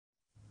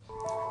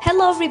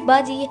Hello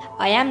everybody,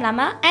 I am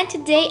Lama and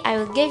today I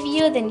will give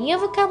you the new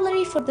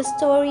vocabulary for the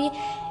story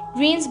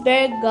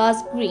Greensburg Goes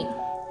Green.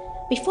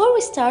 Before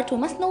we start, we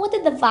must know what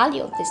is the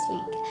value of this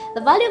week. The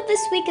value of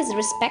this week is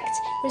respect.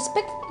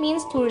 Respect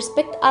means to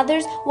respect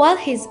others while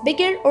he's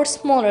bigger or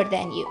smaller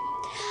than you.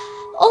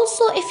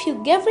 Also, if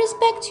you give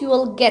respect, you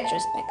will get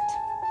respect.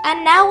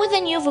 And now with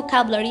a new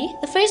vocabulary,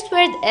 the first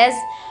word is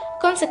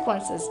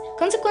consequences.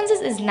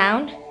 Consequences is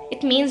noun.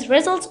 It means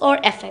results or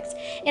effects.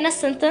 In a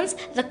sentence,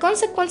 the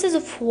consequences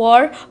of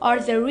war are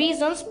the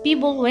reasons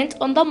people went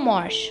on the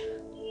march.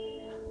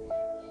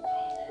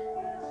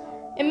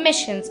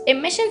 Emissions.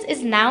 Emissions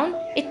is noun.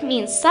 It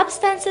means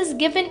substances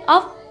given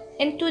up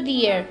into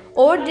the air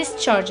or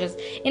discharges.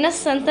 In a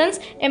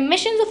sentence,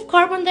 emissions of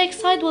carbon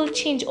dioxide will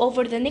change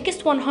over the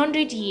next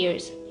 100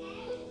 years.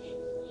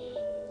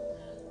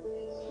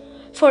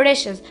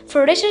 Ferocious.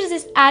 Ferocious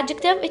is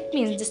adjective. It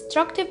means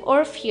destructive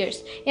or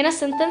fierce. In a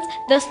sentence,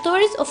 the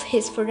stories of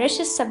his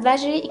ferocious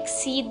savagery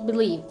exceed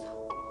belief.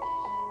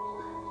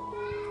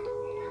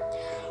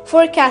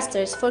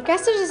 Forecasters.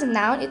 Forecasters is a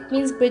noun. It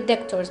means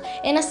predictors.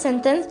 In a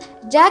sentence,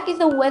 Jack is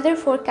a weather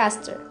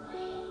forecaster.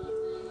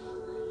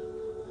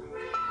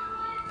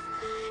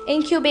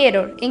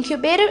 Incubator.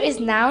 Incubator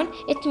is noun.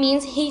 It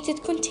means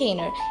heated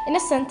container. In a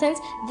sentence,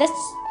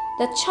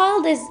 the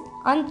child is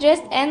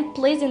undressed and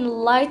placed in a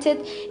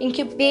lighted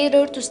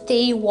incubator to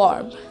stay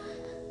warm.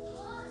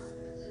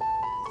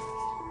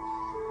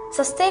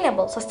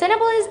 Sustainable.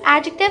 Sustainable is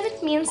adjective.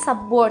 It means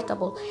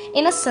supportable.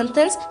 In a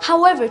sentence,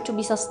 however, to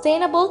be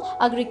sustainable,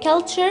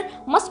 agriculture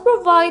must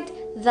provide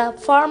the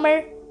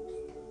farmer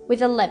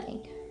with a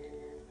living.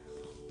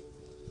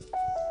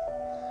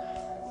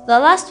 The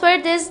last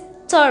word is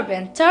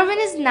turbine. Turbine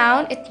is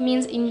noun. It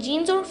means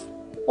engines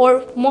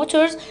or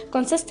motors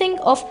consisting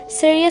of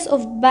series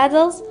of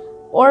paddles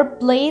or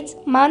blades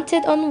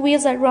mounted on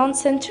wheels around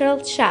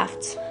central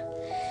shafts.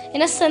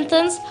 In a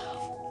sentence,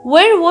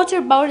 where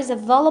water power is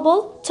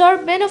available,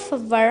 turbines of a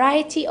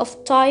variety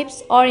of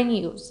types are in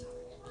use.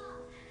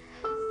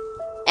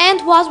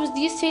 And was with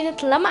you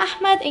student Lama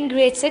Ahmed in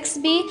grade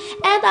 6B,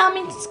 and I'm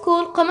in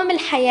school Qamam Al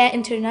Haya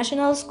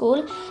International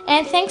School.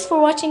 And thanks for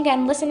watching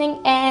and listening,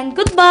 and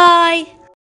goodbye.